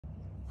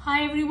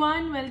Hi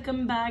everyone,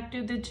 welcome back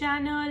to the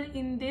channel.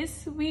 In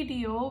this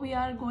video we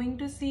are going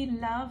to see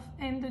love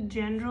in the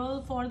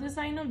general for the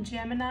sign of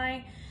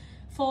Gemini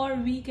for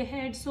week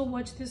ahead. So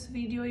watch this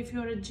video if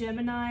you're a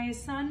Gemini,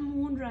 Sun,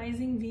 Moon,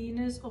 Rising,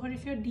 Venus, or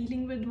if you're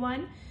dealing with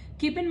one.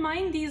 Keep in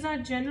mind these are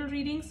general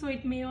readings, so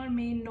it may or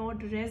may not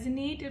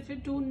resonate. If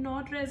it do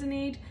not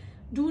resonate,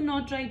 do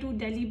not try to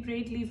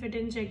deliberately fit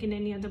and check in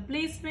any other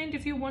placement.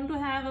 If you want to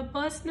have a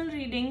personal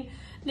reading,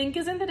 link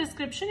is in the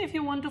description. If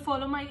you want to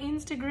follow my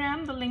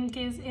Instagram, the link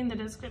is in the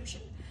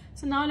description.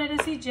 So now let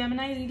us see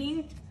Gemini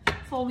reading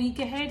for week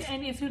ahead.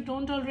 And if you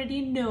don't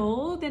already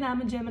know, then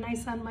I'm a Gemini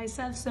Sun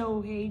myself.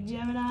 So hey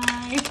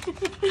Gemini.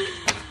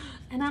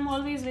 And I'm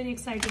always very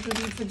excited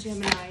to read for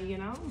Gemini, you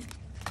know.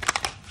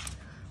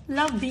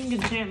 Love being a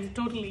gem,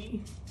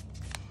 totally.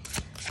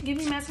 Give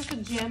me a message for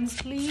gems,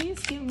 please.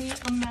 Give me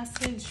a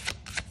message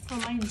for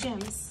my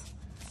gems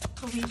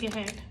for week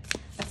ahead.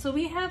 So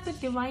we have the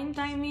divine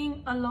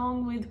timing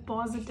along with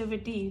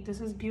positivity. This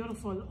is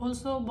beautiful.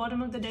 Also,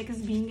 bottom of the deck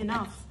is being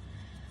enough.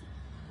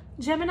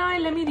 Gemini,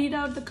 let me read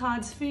out the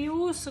cards for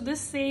you. So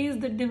this says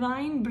the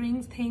divine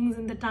brings things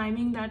in the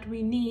timing that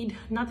we need.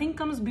 Nothing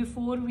comes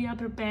before we are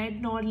prepared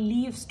nor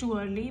leaves too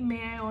early.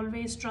 May I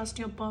always trust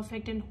your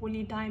perfect and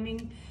holy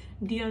timing,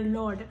 dear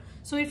Lord.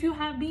 So if you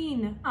have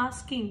been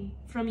asking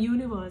from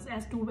universe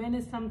as to when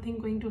is something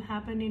going to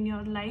happen in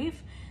your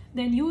life,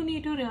 then you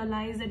need to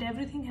realize that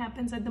everything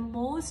happens at the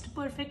most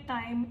perfect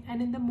time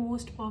and in the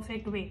most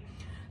perfect way.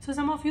 So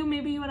some of you,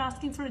 maybe you are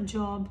asking for a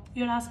job,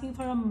 you're asking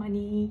for a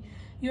money,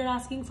 you're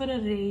asking for a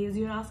raise,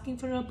 you're asking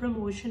for a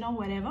promotion or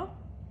whatever,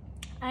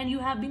 and you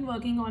have been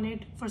working on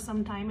it for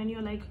some time and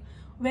you're like,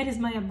 where is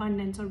my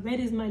abundance, or where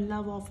is my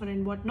love offer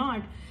and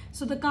whatnot.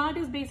 So the card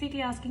is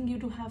basically asking you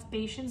to have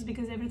patience,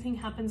 because everything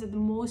happens at the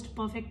most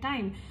perfect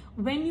time.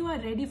 When you are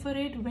ready for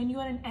it, when you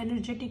are an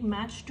energetic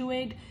match to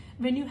it,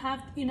 when you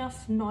have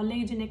enough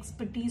knowledge and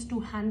expertise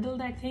to handle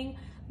that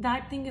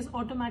thing is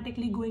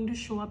automatically going to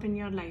show up in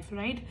your life,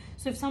 right?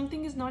 So if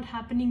something is not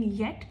happening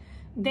yet,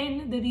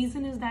 then the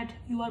reason is that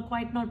you are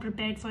quite not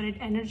prepared for it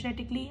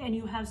energetically and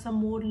you have some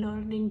more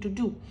learning to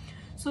do.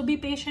 So be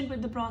patient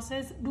with the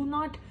process. Do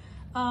not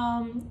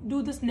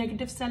do this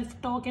negative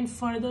self-talk and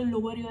further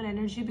lower your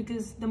energy,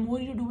 because the more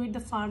you do it, the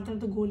farther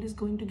the goal is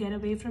going to get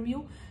away from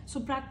you. So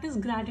practice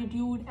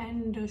gratitude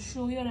and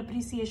show your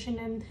appreciation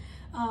and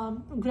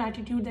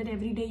gratitude that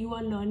every day you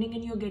are learning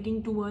and you're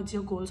getting towards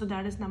your goal. So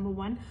that is number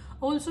one.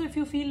 Also, if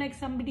you feel like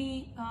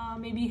somebody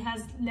maybe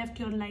has left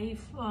your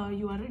life,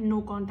 you are in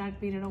no contact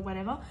period or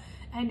whatever,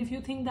 and if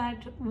you think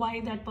that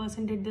why that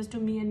person did this to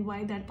me and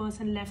why that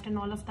person left and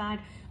all of that,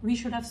 we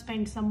should have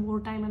spent some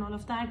more time and all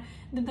of that,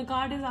 then the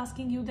card is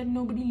asking you that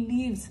nobody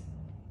leaves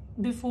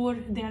before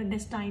they are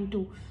destined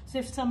to. So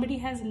if somebody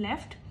has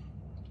left,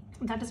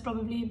 that is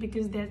probably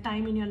because their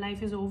time in your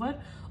life is over,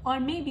 or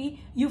maybe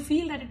you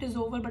feel that it is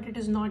over but it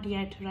is not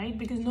yet, right?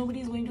 Because nobody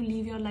is going to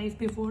leave your life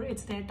before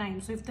it's their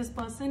time. So if this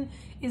person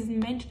is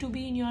meant to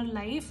be in your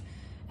life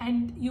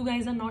and you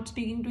guys are not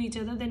speaking to each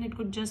other, then it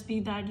could just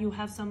be that you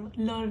have some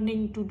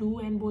learning to do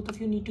and both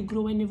of you need to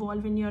grow and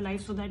evolve in your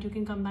life so that you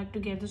can come back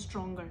together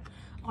stronger.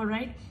 All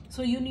right,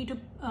 so you need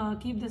to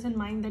keep this in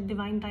mind, that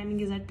divine timing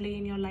is at play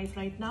in your life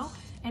right now,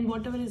 and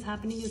whatever is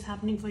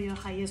happening for your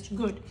highest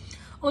good.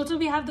 Also,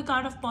 we have the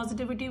card of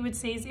positivity, which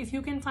says if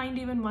you can find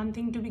even one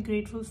thing to be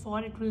grateful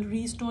for, it will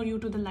restore you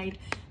to the light.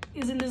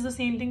 Isn't this the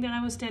same thing that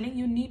I was telling?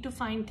 You need to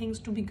find things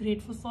to be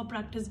grateful for.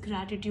 Practice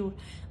gratitude,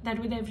 that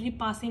with every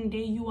passing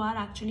day you are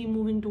actually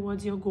moving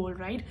towards your goal,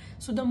 right?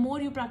 So the more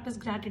you practice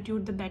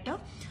gratitude, the better.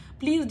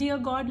 Please, dear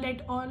God,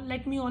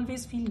 let me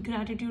always feel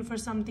gratitude for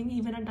something,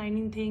 even a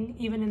tiny thing,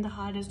 even in the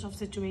hardest of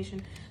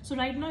situation. So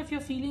right now, if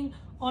you're feeling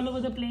all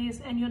over the place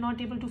and you're not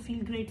able to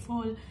feel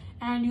grateful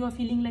and you are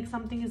feeling like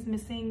something is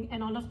missing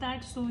and all of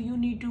that, so you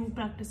need to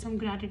practice some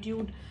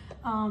gratitude,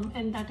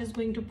 and that is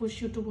going to push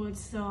you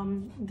towards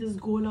this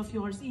goal of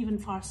yours even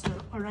faster.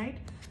 All right,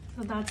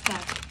 so that's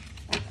that.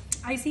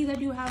 I see that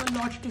you have a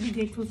lot to be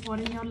grateful for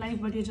in your life,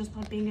 but you're just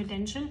not paying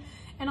attention.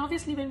 And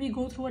obviously when we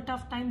go through a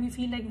tough time, we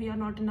feel like we are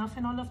not enough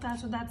and all of that.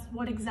 So that's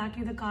what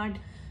exactly the card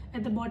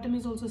at the bottom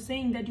is also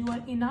saying, that you are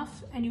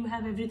enough and you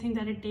have everything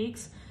that it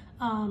takes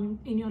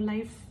in your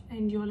life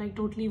and you're like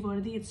totally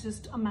worthy. It's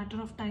just a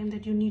matter of time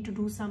that you need to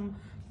do some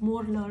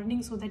more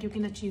learning so that you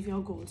can achieve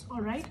your goals.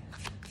 All right,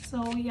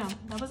 so yeah,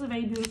 that was a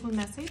very beautiful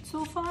message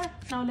so far.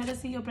 Now let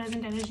us see your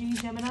present energy,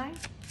 Gemini.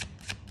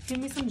 Give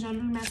me some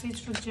general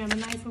message for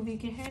Gemini for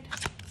week ahead.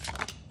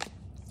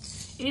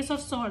 Ace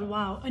of Swords.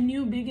 Wow, a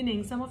new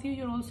beginning. Some of you,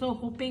 you're also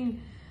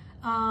hoping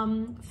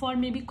for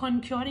maybe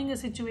conquering a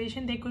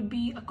situation. There could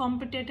be a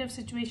competitive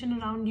situation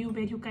around you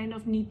where you kind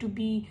of need to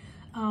be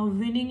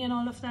winning and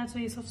all of that. So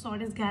Ace of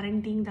Swords is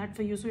guaranteeing that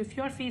for you. So if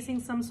you're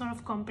facing some sort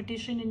of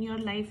competition in your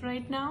life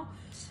right now,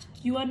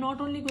 you are not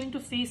only going to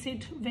face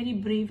it very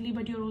bravely,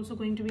 but you're also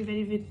going to be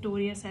very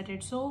victorious at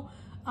it. So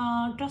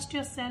trust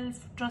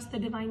yourself, trust the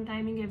divine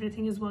timing,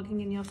 everything is working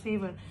in your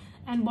favor.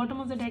 And bottom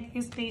of the deck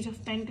is Page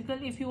of Pentacle.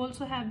 If you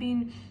also have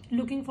been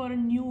looking for a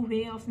new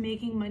way of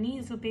making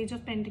money, so Page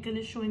of Pentacle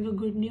is showing a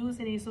good news,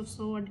 and Ace of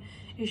Sword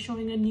is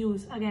showing a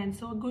news again.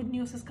 So good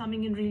news is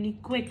coming in really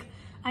quick.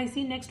 I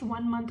see next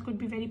 1 month could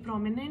be very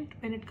prominent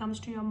when it comes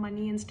to your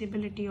money and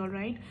stability. All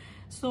right,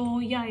 so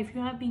yeah, if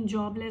you have been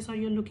jobless or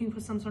you're looking for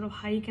some sort of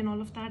hike and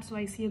all of that, so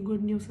I see a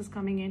good news is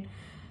coming in.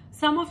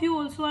 Some of you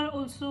also are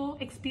also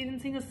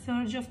experiencing a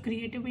surge of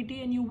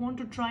creativity and you want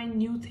to try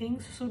new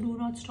things, so do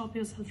not stop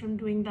yourself from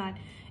doing that.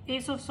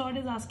 Ace of Swords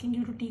is asking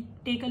you to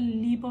take a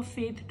leap of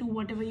faith to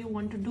whatever you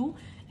want to do,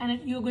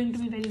 and you're going to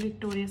be very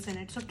victorious in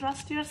it. So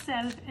trust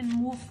yourself and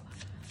move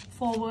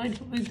forward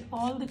with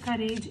all the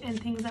courage,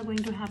 and things are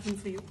going to happen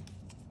for you.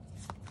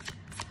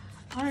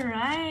 All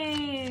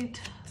right,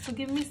 so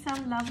give me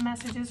some love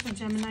messages for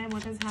Gemini.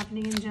 What is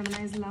happening in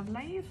Gemini's love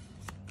life?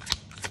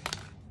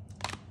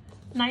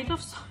 Knight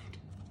of Swords.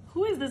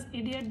 Who is this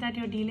idiot that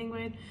you're dealing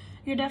with?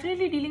 You're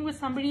definitely dealing with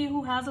somebody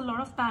who has a lot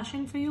of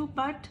passion for you,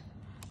 but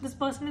this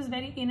person is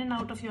very in and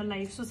out of your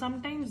life. So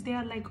sometimes they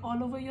are like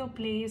all over your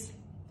place,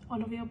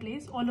 all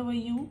over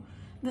you.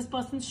 This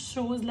person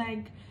shows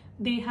like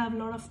they have a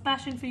lot of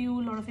passion for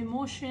you, a lot of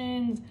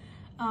emotions.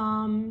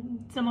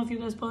 Some of you,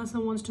 this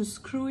person wants to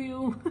screw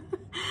you.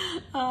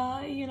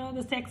 You know,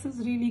 the sex is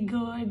really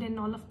good and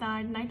all of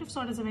that. Knight of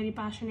Swords is a very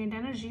passionate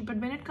energy, but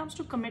when it comes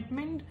to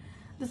commitment,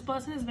 this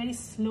person is very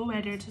slow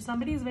at it. So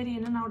somebody is very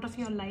in and out of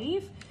your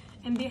life,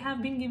 and they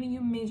have been giving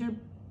you major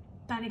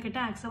panic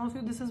attacks. Some of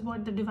you, this is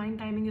what the divine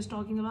timing is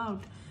talking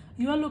about.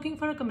 You are looking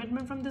for a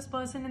commitment from this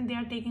person and they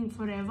are taking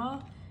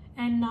forever,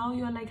 and now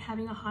you are like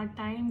having a hard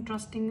time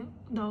trusting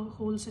the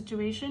whole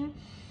situation.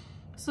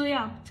 So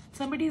yeah,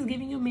 somebody is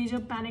giving you major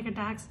panic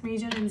attacks,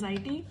 major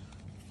anxiety.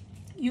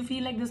 You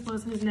feel like this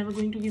person is never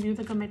going to give you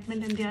the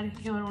commitment and they are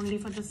here only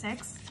for the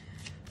sex,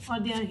 or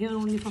they are here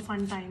only for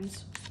fun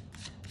times.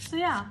 So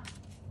yeah,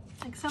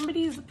 like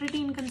somebody is pretty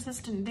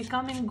inconsistent. They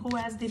come and go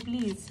as they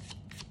please.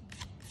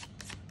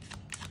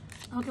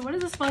 Okay, what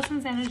is this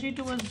person's energy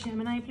towards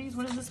Gemini, please?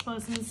 What is this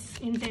person's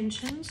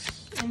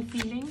intentions and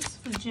feelings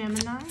for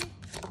Gemini?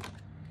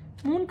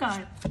 Moon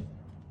card.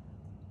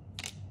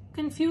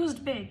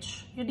 Confused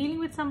bitch. You're dealing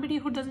with somebody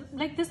who doesn't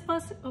like this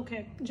person.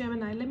 Okay,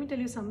 Gemini, let me tell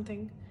you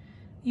something.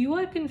 You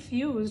are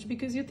confused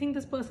because you think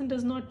this person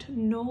does not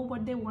know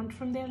what they want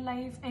from their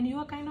life, and you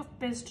are kind of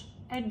pissed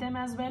at them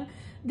as well.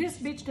 This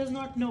bitch does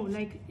not know.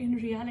 Like in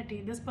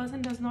reality, this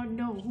person does not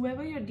know.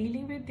 Whoever you're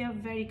dealing with, they are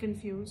very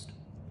confused.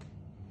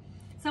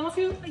 Some of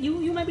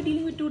you might be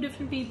dealing with two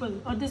different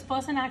people, or this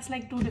person acts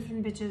like two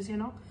different bitches, you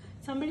know.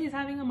 Somebody is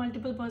having a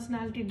multiple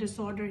personality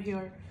disorder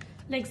here.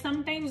 Like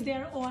sometimes they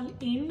are all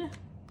in,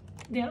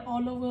 they are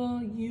all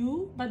over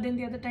you, but then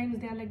the other times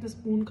they are like this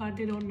moon card,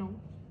 they don't know.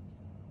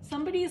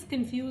 Somebody is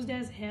confused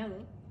as hell,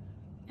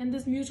 and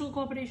this mutual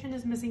cooperation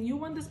is missing. You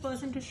want this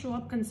person to show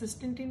up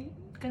consistently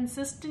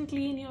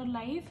in your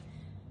life,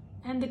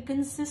 and the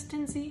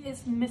consistency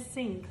is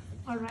missing.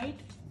 All right,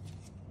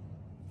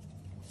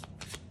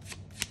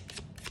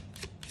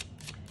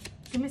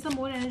 give me some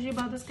more energy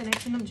about this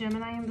connection of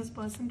Gemini and this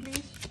person,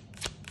 please.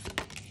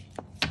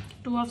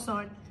 Two of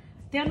Swords.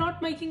 They are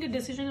not making a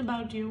decision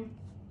about you.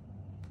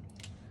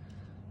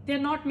 They are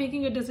not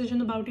making a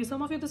decision about you.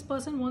 Some of you, this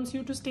person wants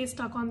you to stay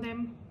stuck on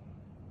them.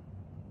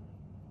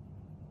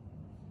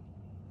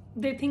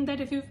 They think that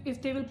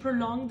if they will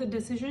prolong the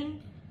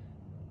decision,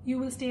 you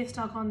will stay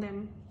stuck on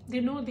them.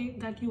 They know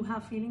that you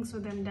have feelings for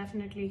them,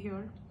 definitely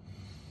here.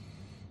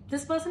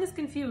 This person is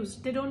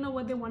confused. They don't know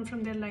what they want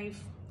from their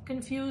life.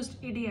 Confused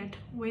idiot,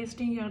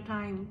 wasting your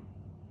time.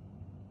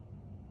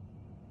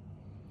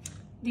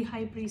 The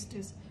High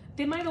Priestess.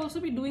 They might also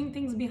be doing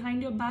things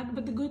behind your back,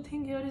 but the good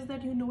thing here is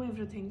that you know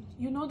everything.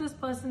 You know this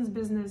person's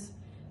business.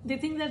 They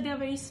think that they are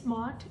very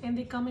smart and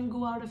they come and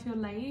go out of your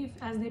life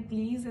as they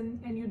please,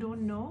 and you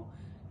don't know.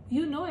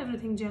 You know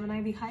everything,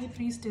 Gemini. The High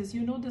Priestess.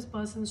 You know this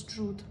person's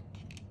truth.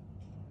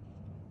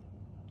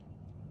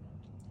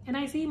 And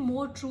I see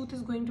more truth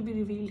is going to be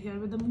revealed here.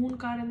 With the Moon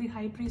card and the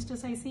High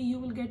Priestess, I see you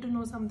will get to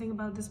know something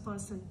about this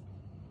person.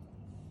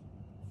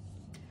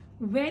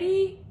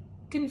 Very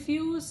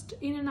confused,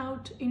 in and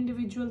out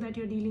individual that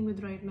you're dealing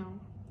with right now.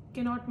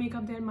 Cannot make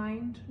up their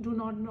mind. Do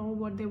not know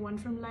what they want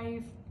from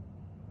life.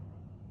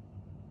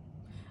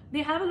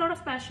 They have a lot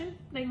of passion.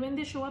 Like when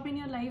they show up in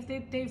your life,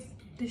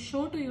 they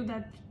show to you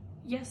that,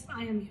 yes,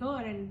 I am here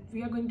and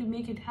we are going to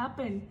make it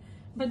happen.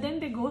 But then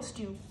they ghost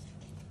you.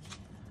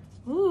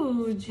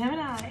 Ooh,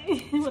 Gemini,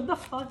 what the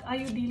fuck are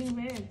you dealing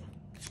with?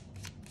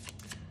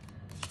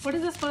 What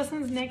is this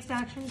person's next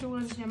action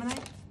towards Gemini?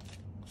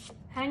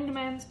 Hanged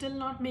Man, still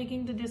not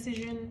making the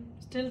decision,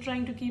 still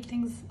trying to keep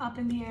things up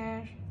in the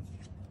air.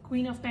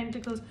 Queen of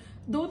Pentacles.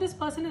 Though this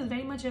person is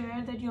very much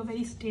aware that you're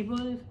very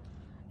stable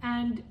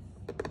and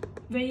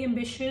very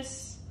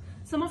ambitious.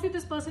 Some of you,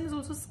 this person is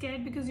also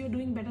scared because you're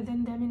doing better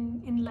than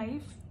them in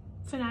life,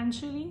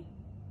 financially,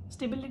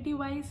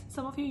 stability-wise.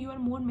 Some of you, you are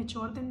more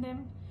mature than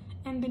them,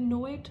 and they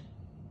know it.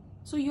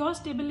 So your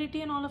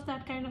stability and all of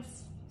that kind of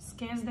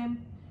scares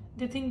them.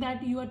 They think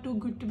that you are too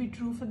good to be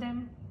true for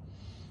them.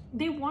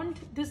 They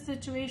want this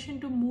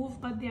situation to move,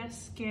 but they are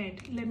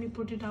scared. Let me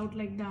put it out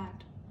like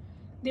that.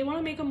 They want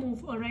to make a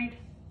move, all right?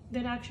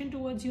 Their action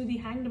towards you, the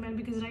Hanged Man,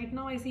 because right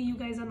now I see you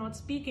guys are not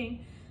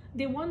speaking.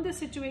 They want the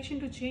situation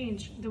to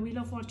change. The Wheel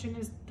of Fortune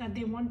is that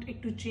they want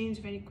it to change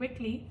very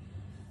quickly.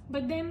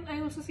 But then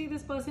I also see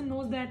this person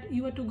knows that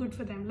you are too good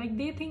for them. Like,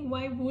 they think,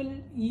 why will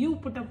you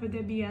put up with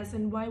their BS,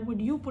 and why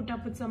would you put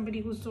up with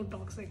somebody who's so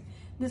toxic?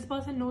 This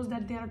person knows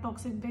that they are a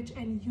toxic bitch,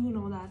 and you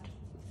know that.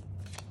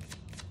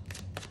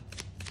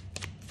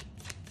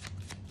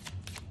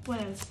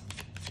 What else?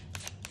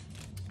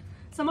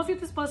 Some of you,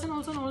 this person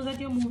also knows that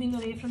you're moving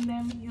away from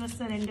them. You are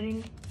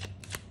surrendering.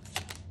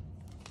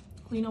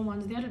 Queen of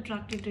Wands, they are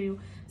attracted to you.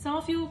 Some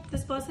of you,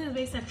 this person is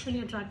very sexually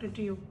attracted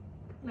to you.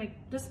 Like,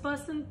 this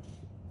person,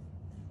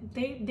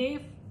 they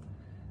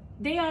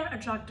are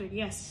attracted,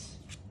 yes.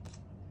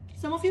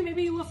 Some of you,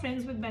 maybe you were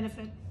friends with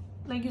benefit.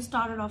 Like, you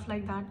started off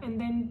like that, and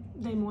then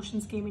the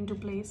emotions came into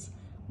place.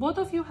 Both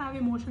of you have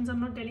emotions. I'm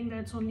not telling that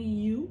it's only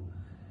you,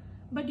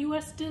 but you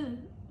are still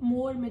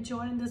more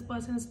mature, and this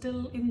person is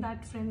still in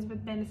that friends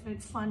with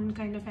benefit, fun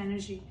kind of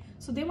energy.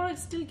 So they want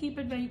to still keep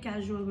it very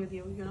casual with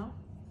you, you know.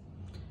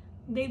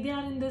 They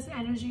are in this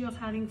energy of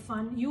having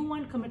fun. You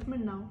want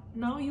commitment now.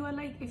 Now you are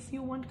like, if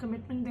you want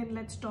commitment, then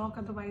let's talk,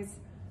 otherwise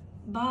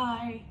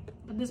bye.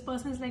 But this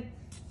person is like,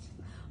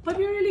 but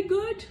we're really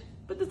good,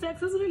 but the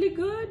sex is really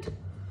good,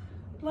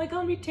 why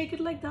can't we take it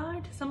like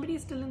that? Somebody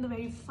is still in the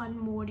very fun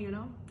mode, you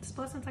know. This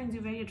person finds you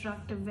very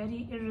attractive,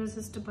 very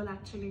irresistible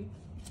actually.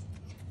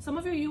 Some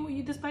of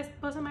you, this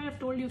person might have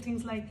told you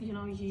things like, you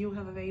know, you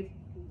have a very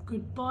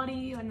good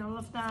body and all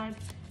of that.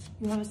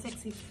 You have a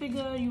sexy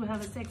figure, you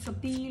have a sex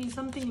appeal,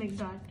 something like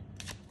that.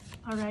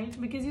 All right,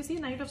 because you see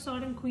Knight of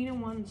Swords and Queen of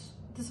Wands.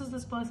 This is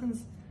this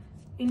person's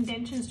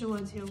intentions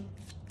towards you.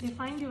 They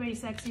find you very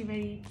sexy,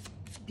 very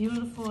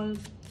beautiful.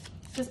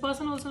 This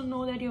person also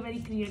know that you're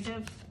very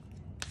creative,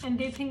 and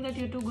they think that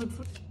you're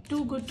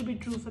too good to be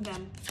true for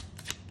them.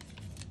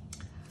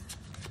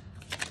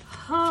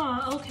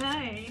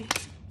 Okay.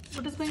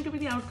 What is going to be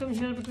the outcome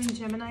here between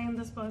Gemini and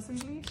this person,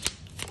 please?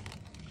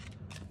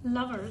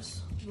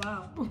 Lovers.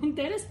 Wow.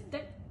 There is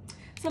that.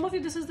 Some of you,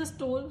 this is the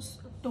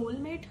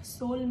soulmate.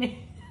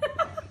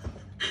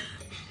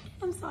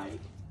 I'm sorry.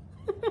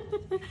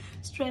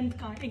 Strength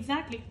card.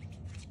 Exactly.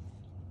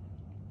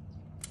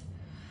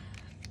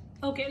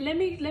 Okay, let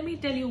me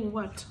tell you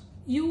what.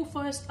 You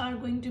first are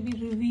going to be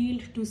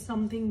revealed to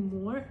something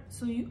more.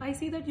 So I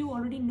see that you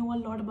already know a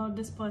lot about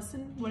this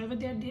person. Whatever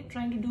they're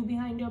trying to do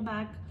behind your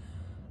back,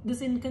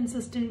 this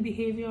inconsistent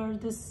behavior,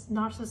 this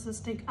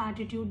narcissistic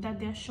attitude that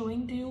they're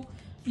showing to you,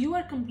 you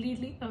are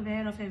completely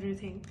aware of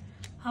everything.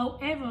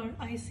 However,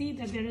 I see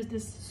that there is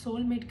this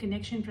soulmate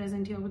connection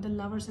present here with the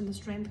Lovers and the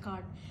Strength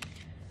card.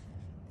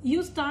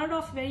 You started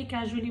off very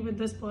casually with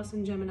this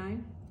person, Gemini.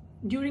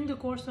 During the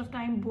course of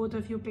time, both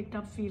of you picked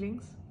up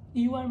feelings.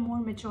 You are more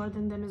mature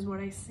than them is what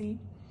I see.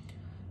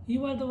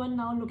 You are the one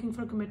now looking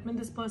for commitment.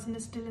 This person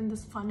is still in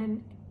this fun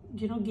and,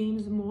 you know,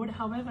 games mode.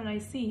 However, I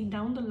see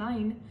down the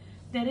line,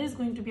 there is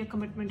going to be a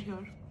commitment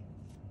here.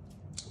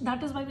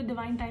 That is why the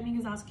divine timing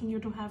is asking you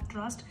to have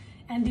trust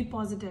and be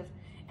positive.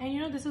 And you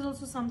know, this is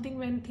also something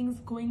when things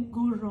go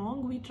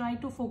wrong, we try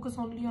to focus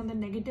only on the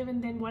negative,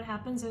 and then what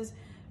happens is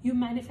you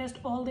manifest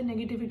all the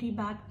negativity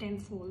back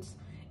tenfold.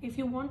 If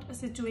you want a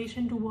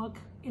situation to work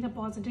in a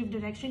positive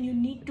direction, you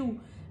need to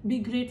be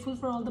grateful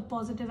for all the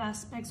positive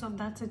aspects of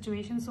that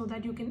situation so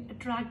that you can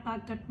attract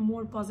back that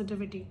more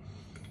positivity.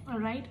 All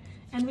right.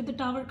 And with the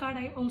Tower card,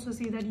 I also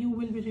see that you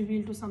will be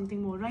revealed to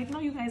something more. Right now,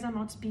 you guys are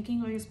not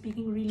speaking, or you're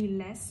speaking really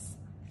less,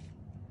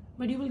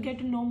 but you will get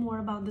to know more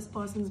about this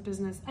person's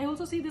business. I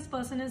also see this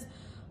person is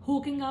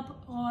hooking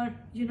up or,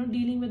 you know,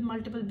 dealing with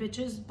multiple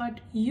bitches,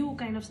 but you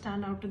kind of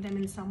stand out to them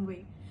in some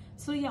way.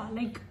 So yeah,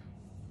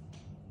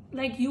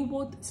 like you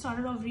both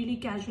started off really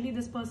casually.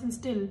 This person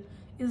still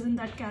is in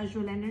that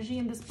casual energy,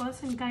 and this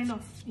person kind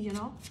of, you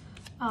know,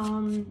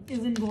 is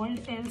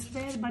involved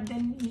elsewhere, but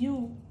then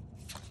you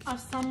are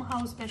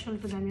somehow special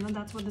to them. You know,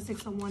 that's what the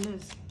Six of Wands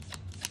is.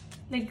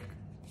 Like,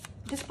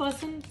 this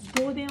person,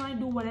 though they might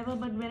do whatever,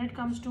 but when it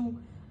comes to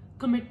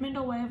commitment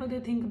or whatever, they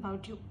think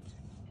about you.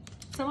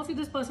 Some of you,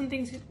 this person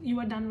thinks you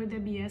are done with their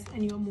BS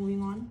and you are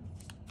moving on.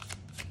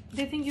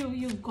 They think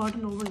you've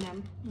gotten over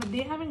them, but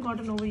they haven't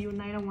gotten over you.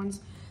 Knight of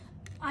Wands.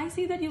 I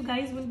see that you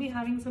guys will be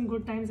having some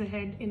good times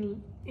ahead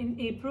in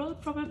April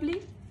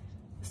probably.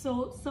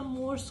 So some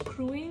more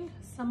screwing,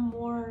 some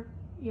more,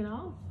 you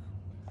know,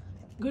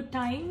 good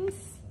times.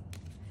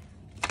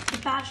 The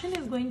passion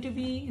is going to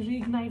be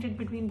reignited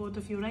between both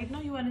of you. Right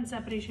now you are in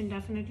separation,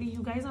 definitely.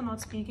 You guys are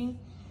not speaking.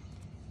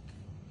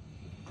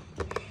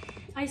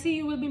 I see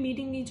you will be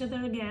meeting each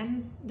other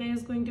again.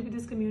 There's going to be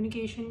this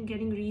communication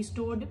getting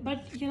restored,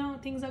 but you know,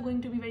 things are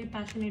going to be very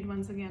passionate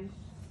once again.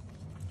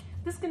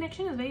 This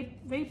connection is very,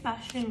 very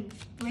passionate,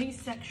 very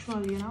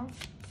sexual, you know.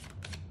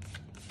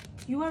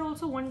 You are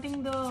also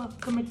wanting the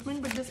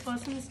commitment, but this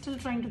person is still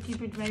trying to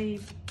keep it very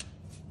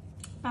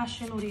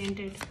passion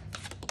oriented.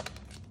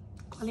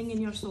 Calling in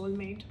your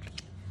soulmate.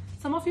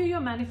 Some of you, you're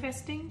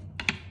manifesting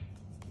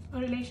a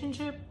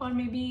relationship, or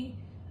maybe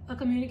A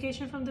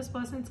communication from this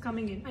person is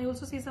coming in. I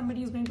also see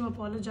somebody is going to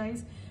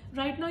apologize.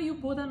 Right now you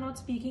both are not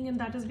speaking, and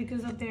that is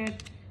because of their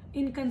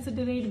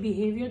inconsiderate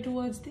behavior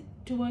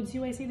towards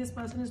you. I see this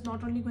person is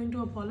not only going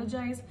to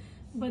apologize,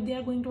 but they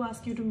are going to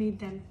ask you to meet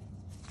them.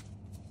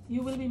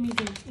 You will be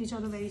meeting each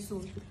other very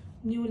soon.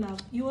 New love.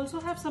 You also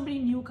have somebody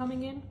new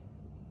coming in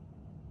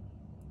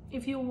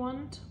if you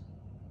want.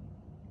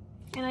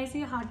 And I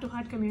see a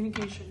heart-to-heart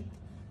communication.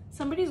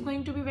 Somebody is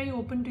going to be very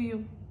open to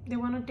you. They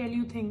want to tell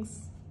you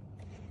things.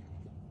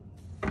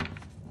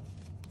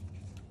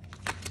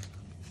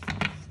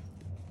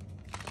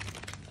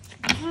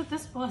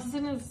 This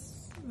person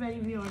is very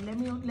weird.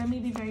 Let me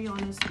be very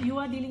honest. You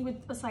are dealing with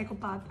a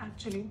psychopath,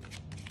 actually.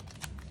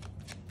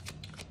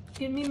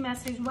 Give me a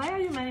message. Why are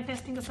you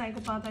manifesting a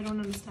psychopath? I don't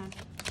understand.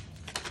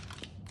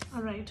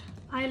 All right.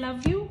 I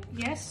love you.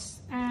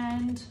 Yes.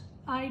 And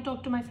I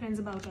talk to my friends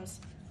about us.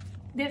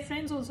 Their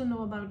friends also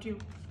know about you.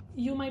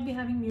 You might be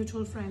having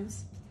mutual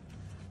friends.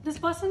 This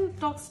person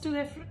talks to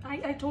their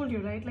I told you,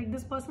 right? Like,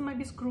 this person might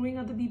be screwing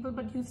other people,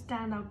 but you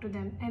stand out to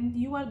them. And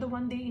you are the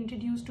one they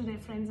introduce to their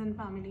friends and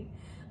family.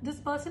 This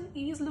person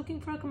is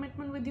looking for a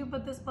commitment with you,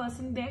 but this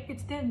person,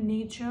 it's their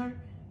nature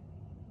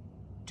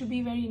to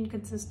be very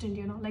inconsistent,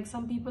 you know. Like,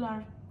 some people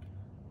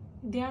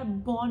they are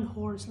born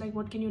whores. Like,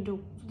 what can you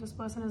do? So this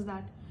person is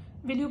that.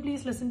 Will you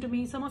please listen to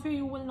me? Some of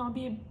you would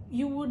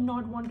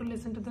not want to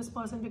listen to this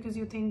person because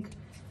you think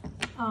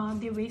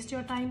they waste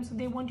your time. So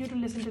they want you to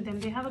listen to them.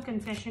 They have a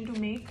confession to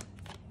make,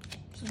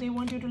 so they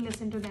want you to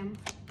listen to them.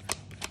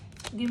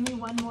 Give me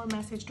one more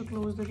message to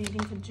close the reading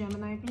for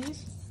Gemini,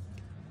 please.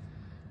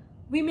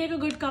 We make a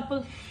good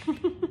couple.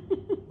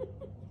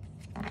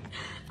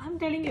 I'm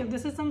telling you,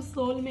 this is some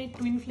soulmate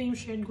twin flame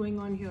shit going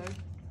on here.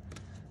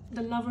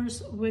 The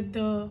lovers with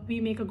the we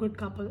make a good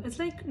couple. It's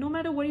like, no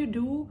matter what you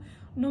do,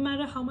 no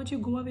matter how much you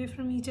go away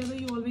from each other,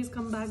 you always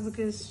come back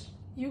because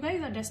you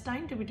guys are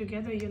destined to be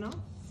together, you know.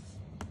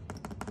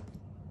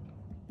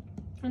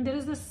 And there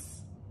is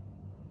this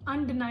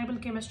undeniable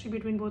chemistry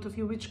between both of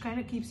you, which kind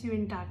of keeps you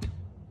intact.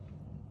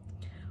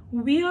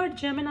 Weird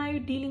Gemini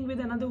dealing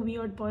with another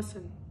weird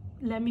person.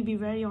 Let me be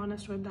very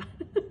honest with that.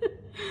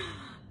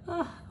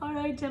 All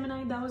right,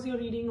 Gemini, that was your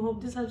reading.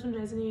 Hope this helps and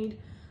resonate.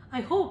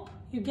 I hope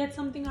you get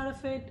something out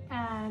of it,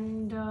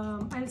 and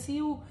I'll see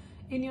you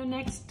in your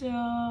next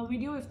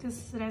video. If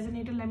this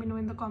resonated, let me know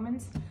in the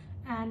comments,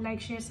 and like,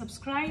 share,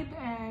 subscribe,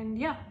 and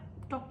yeah,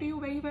 talk to you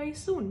very, very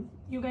soon.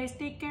 You guys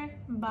take care.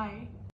 Bye.